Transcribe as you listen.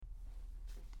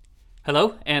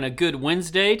Hello, and a good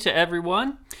Wednesday to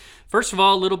everyone. First of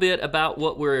all, a little bit about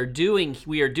what we're doing.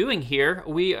 We are doing here.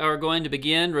 We are going to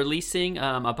begin releasing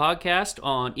a podcast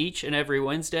on each and every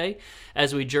Wednesday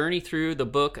as we journey through the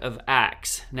book of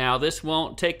Acts. Now, this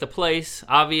won't take the place,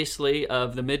 obviously,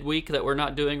 of the midweek that we're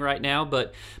not doing right now,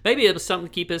 but maybe it was something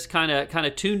to keep us kind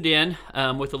of tuned in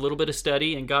with a little bit of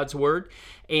study in God's Word.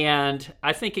 And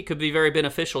I think it could be very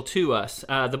beneficial to us.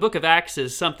 The book of Acts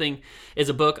is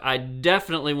a book I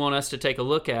definitely want us to take a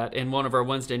look at in one of our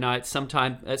Wednesday nights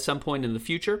at some point in the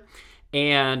future.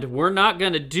 And we're not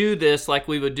going to do this like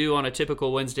we would do on a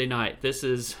typical Wednesday night. This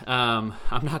is, I'm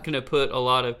not going to put a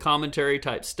lot of commentary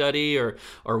type study or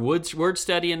word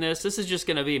study in this. This is just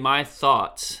going to be my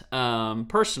thoughts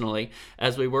personally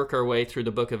as we work our way through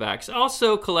the book of Acts.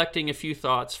 Also collecting a few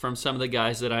thoughts from some of the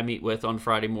guys that I meet with on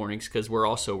Friday mornings because we're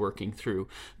also working through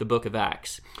the book of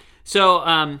Acts.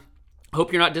 So,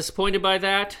 hope you're not disappointed by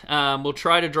that. We'll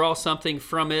try to draw something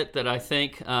from it that I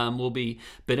think will be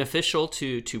beneficial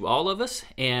to all of us,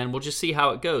 and we'll just see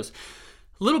how it goes.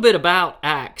 A little bit about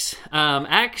Acts.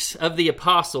 Acts of the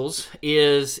Apostles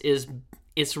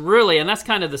it's really, and that's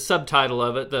kind of the subtitle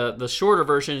of it. The shorter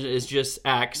version is just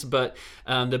Acts, but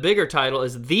the bigger title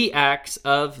is The Acts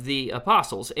of the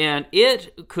Apostles. And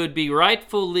it could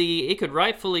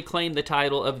rightfully claim the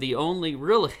title of the only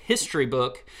real history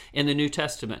book in the New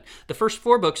Testament. The first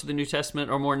 4 books of the New Testament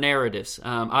are more narratives.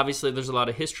 Obviously, there's a lot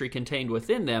of history contained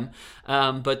within them,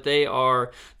 but they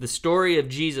are the story of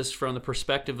Jesus from the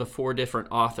perspective of 4 different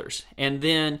authors. And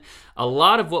then a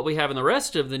lot of what we have in the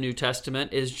rest of the New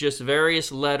Testament is just various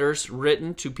letters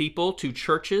written to people, to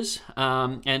churches,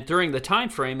 and during the time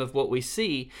frame of what we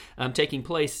see taking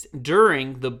place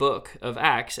during the book of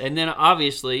Acts. And then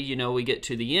obviously, we get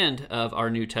to the end of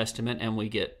our New Testament and we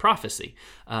get prophecy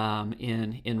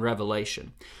in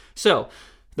Revelation. So,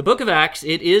 the book of Acts,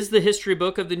 it is the history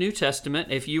book of the New Testament.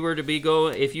 If you were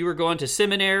going to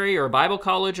seminary or Bible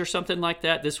college or something like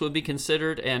that, this would be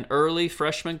considered an early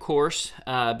freshman course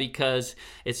because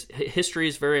history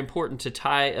is very important to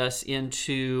tie us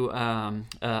into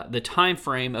the time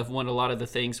frame of when a lot of the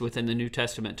things within the New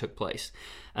Testament took place.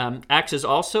 Acts is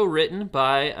also written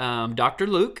by Dr.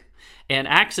 Luke. And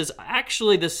Acts is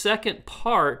actually the second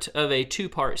part of a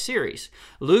 2-part series.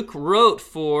 Luke wrote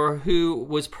for who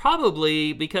was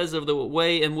probably, because of the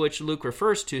way in which Luke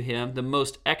refers to him, the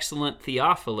most excellent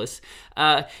Theophilus.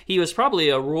 He was probably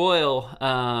a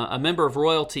member of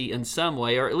royalty in some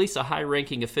way, or at least a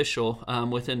high-ranking official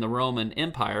within the Roman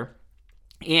Empire.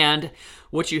 And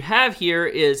what you have here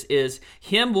is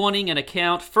him wanting an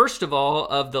account, first of all,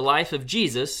 of the life of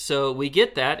Jesus. So we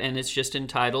get that, and it's just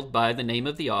entitled by the name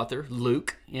of the author,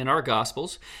 Luke, in our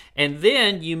Gospels. And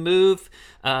then you move,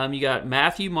 you got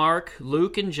Matthew, Mark,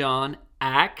 Luke, and John,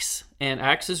 Acts. And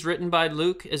Acts is written by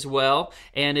Luke as well.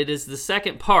 And it is the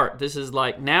second part. This is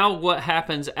like now what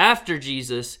happens after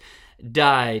Jesus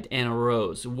died and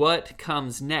arose. What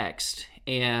comes next?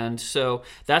 And so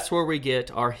that's where we get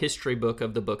our history book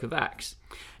of the book of Acts.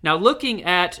 Now, looking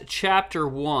at chapter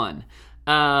 1,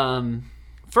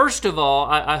 first of all,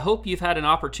 I hope you've had an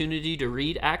opportunity to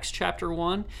read Acts chapter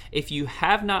 1. If you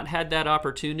have not had that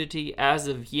opportunity as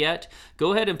of yet,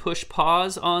 go ahead and push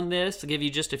pause on this. I'll give you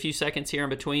just a few seconds here in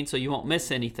between so you won't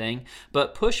miss anything.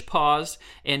 But push pause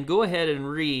and go ahead and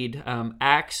read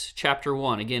Acts chapter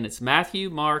 1. Again, it's Matthew,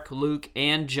 Mark, Luke,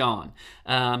 and John.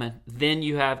 And then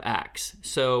you have Acts.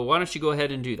 So why don't you go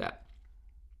ahead and do that?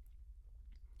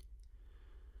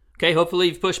 Okay, hopefully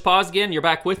you've pushed pause again. You're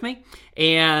back with me.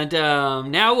 And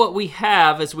now what we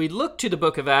have as we look to the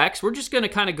book of Acts, we're just going to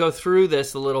kind of go through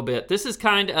this a little bit. This is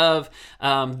kind of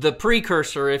the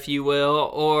precursor, if you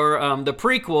will, or the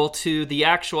prequel to the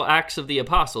actual Acts of the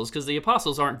Apostles, because the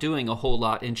Apostles aren't doing a whole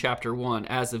lot in chapter 1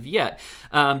 as of yet.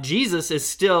 Jesus is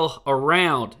still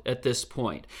around at this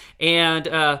point. And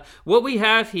what we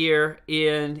have here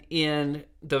in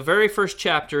the very first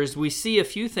chapter is we see a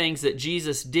few things that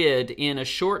Jesus did in a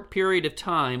short period of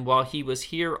time while he was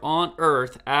here on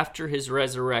earth after his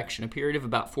resurrection, a period of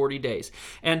about 40 days.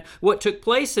 And what took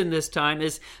place in this time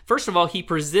is, first of all, he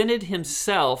presented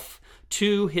himself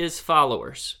to his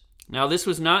followers. Now, this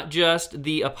was not just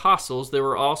the apostles. There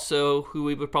were also who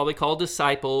we would probably call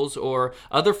disciples or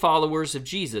other followers of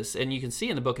Jesus. And you can see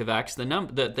in the book of Acts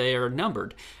that they are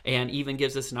numbered and even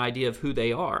gives us an idea of who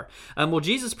they are. Well,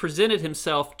 Jesus presented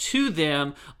himself to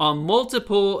them on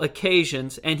multiple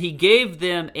occasions, and he gave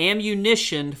them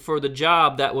ammunition for the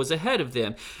job that was ahead of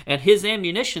them. And his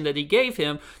ammunition that he gave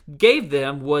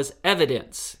them was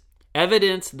evidence.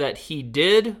 Evidence that he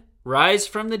did rise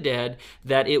from the dead,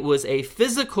 that it was a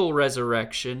physical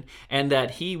resurrection, and that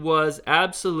he was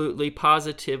absolutely,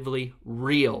 positively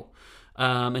real.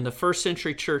 in the first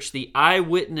century church, the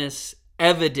eyewitness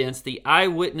evidence, the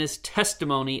eyewitness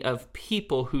testimony of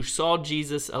people who saw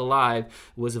Jesus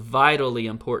alive was vitally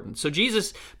important. So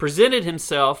Jesus presented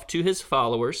himself to his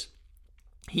followers.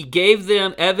 He gave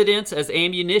them evidence as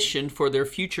ammunition for their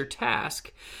future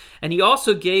task, and he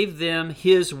also gave them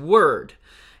his word.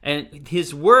 And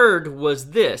his word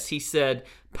was this. He said,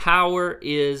 "Power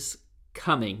is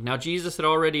coming." Now, Jesus had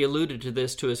already alluded to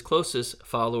this to his closest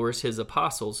followers, his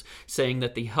apostles, saying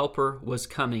that the Helper was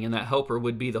coming, and that Helper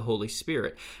would be the Holy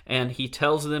Spirit. And he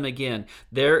tells them again,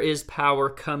 there is power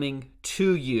coming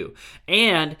to you.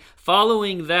 And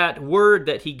following that word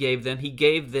that he gave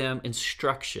them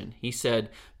instruction. He said,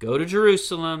 go to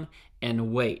Jerusalem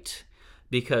and wait,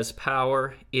 because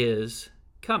power is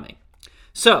coming.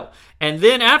 So, and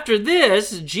then after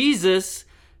this, Jesus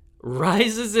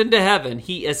rises into heaven.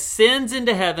 He ascends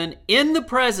into heaven in the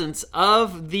presence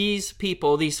of these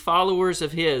people, these followers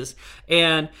of his.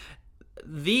 And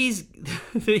these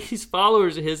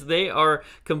followers of his, they are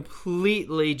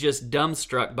completely just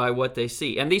dumbstruck by what they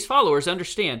see. And these followers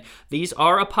understand these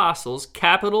are apostles,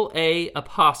 capital A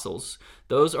apostles.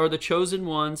 Those are the chosen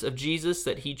ones of Jesus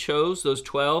that he chose, those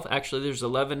 12. Actually, there's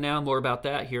 11 now. More about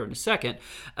that here in a second,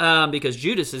 because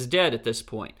Judas is dead at this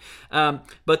point.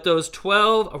 But those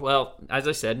 12, well, as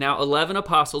I said, now 11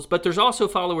 apostles, but there's also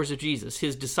followers of Jesus,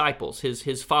 his disciples,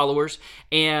 his followers.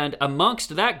 And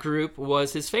amongst that group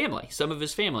was his family, some of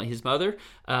his family, his mother,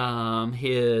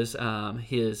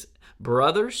 his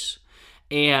brothers.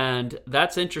 And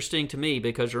that's interesting to me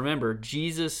because remember,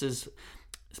 Jesus's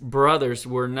brothers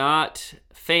were not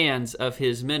fans of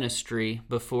his ministry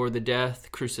before the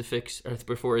death, crucifix, or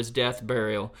before his death,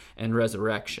 burial, and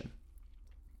resurrection.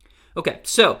 Okay,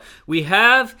 so we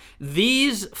have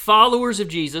these followers of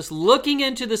Jesus looking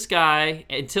into the sky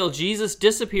until Jesus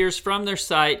disappears from their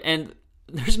sight, and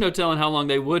there's no telling how long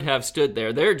they would have stood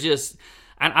there. They're just,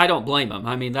 and I don't blame them.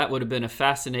 I mean, that would have been a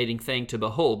fascinating thing to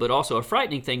behold, but also a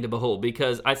frightening thing to behold,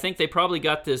 because I think they probably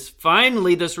got this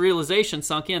realization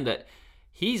sunk in that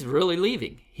he's really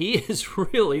leaving. He is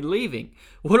really leaving.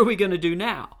 What are we going to do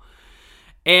now?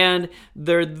 And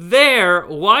they're there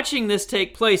watching this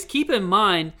take place. Keep in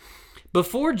mind,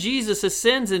 before Jesus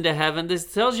ascends into heaven,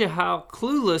 this tells you how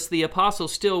clueless the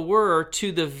apostles still were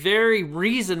to the very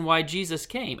reason why Jesus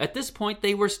came. At this point,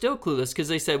 they were still clueless because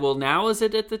they said, well, now is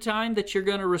it at the time that you're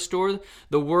going to restore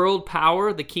the world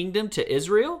power, the kingdom to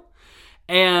Israel?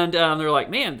 And they're like,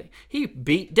 man, he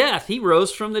beat death. He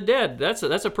rose from the dead. That's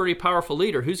a pretty powerful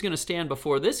leader. Who's going to stand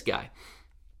before this guy?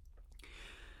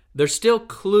 They're still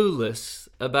clueless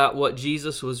about what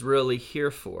Jesus was really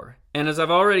here for. And as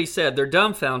I've already said, they're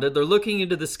dumbfounded. They're looking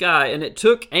into the sky, and it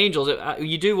took angels.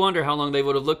 You do wonder how long they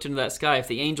would have looked into that sky if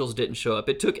the angels didn't show up.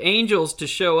 It took angels to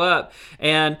show up,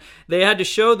 and they had to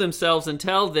show themselves and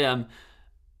tell them,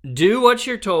 do what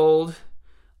you're told,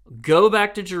 go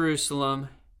back to Jerusalem,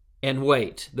 and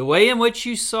wait. The way in which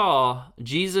you saw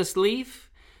Jesus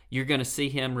leave, you're going to see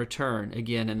him return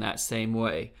again in that same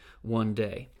way one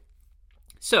day.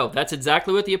 So that's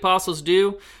exactly what the apostles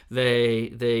do.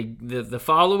 The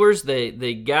followers,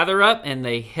 they gather up and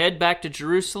they head back to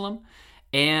Jerusalem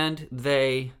and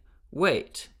they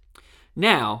wait.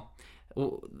 Now,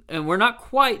 and we're not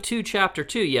quite to chapter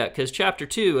 2 yet, because chapter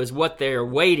 2 is what they're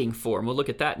waiting for, and we'll look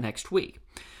at that next week.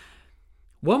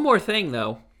 One more thing,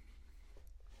 though.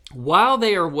 While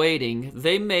they are waiting,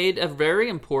 they made a very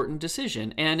important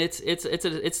decision, and it's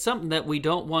something that we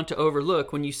don't want to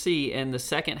overlook when you see in the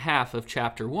second half of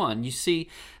chapter 1. You see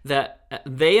that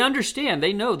they understand,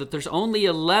 they know that there's only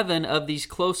 11 of these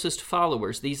closest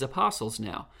followers, these apostles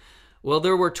now. Well,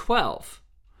 there were 12.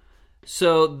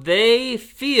 So they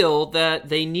feel that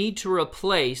they need to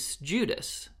replace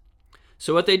Judas.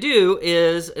 So what they do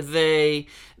is they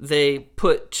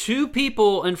put two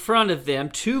people in front of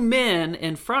them, two men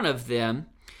in front of them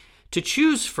to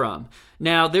choose from.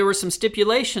 Now, there were some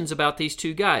stipulations about these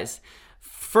two guys.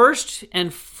 First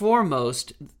and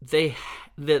foremost, that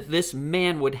this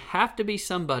man would have to be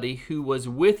somebody who was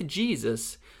with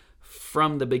Jesus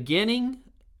from the beginning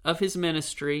of his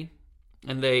ministry,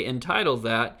 and they entitled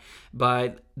that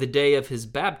by the day of his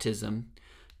baptism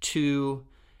to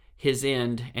his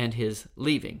end and his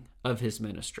leaving of his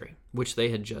ministry, which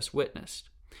they had just witnessed.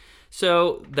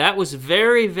 So that was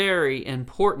very, very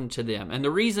important to them. And the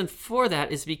reason for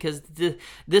that is because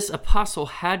this apostle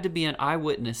had to be an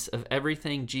eyewitness of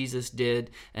everything Jesus did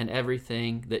and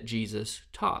everything that Jesus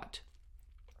taught.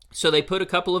 So they put a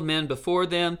couple of men before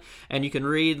them, and you can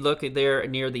look at there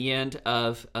near the end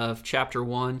of chapter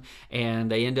 1, and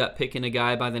they end up picking a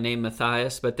guy by the name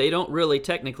Matthias, but they don't really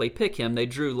technically pick him. They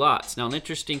drew lots. Now, an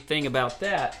interesting thing about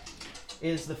that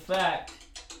is the fact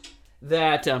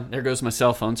that, there goes my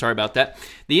cell phone, sorry about that.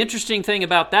 The interesting thing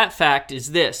about that fact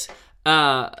is this.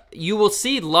 You will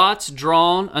see lots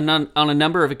drawn on a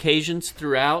number of occasions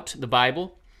throughout the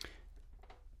Bible.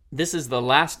 This is the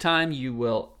last time you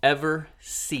will ever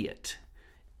see it.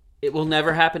 It will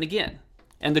never happen again.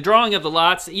 And the drawing of the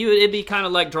lots, it'd be kind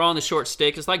of like drawing the short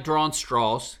stick. It's like drawing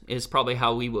straws is probably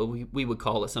how we would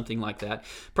call it, something like that.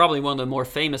 Probably one of the more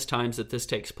famous times that this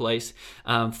takes place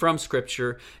from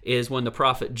Scripture is when the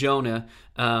prophet Jonah,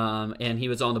 and he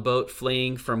was on the boat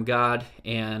fleeing from God,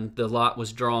 and the lot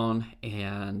was drawn,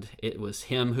 and it was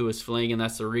him who was fleeing, and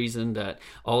that's the reason that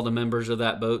all the members of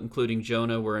that boat, including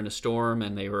Jonah, were in a storm,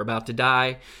 and they were about to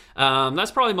die.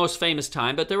 That's probably the most famous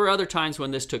time, but there were other times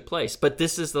when this took place. But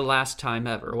this is the last time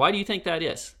ever. Why do you think that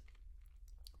is?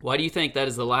 Why do you think that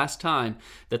is the last time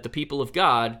that the people of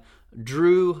God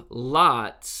drew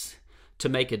lots to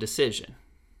make a decision?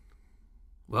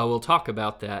 Well, we'll talk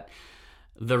about that,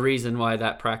 the reason why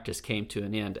that practice came to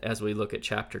an end as we look at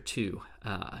chapter 2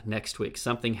 next week.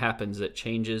 Something happens that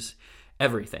changes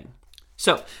everything.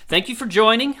 So, thank you for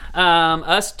joining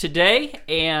us today,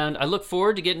 and I look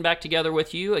forward to getting back together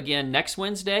with you again next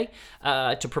Wednesday.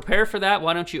 To prepare for that,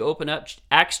 why don't you open up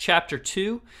Acts chapter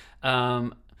 2.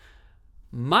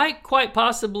 Might quite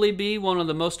possibly be one of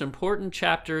the most important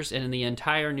chapters in the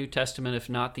entire New Testament, if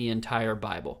not the entire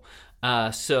Bible.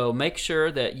 So make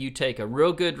sure that you take a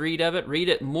real good read of it. Read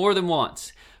it more than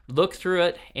once. Look through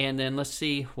it, and then let's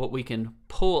see what we can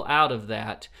pull out of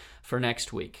that for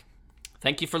next week.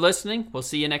 Thank you for listening. We'll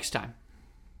see you next time.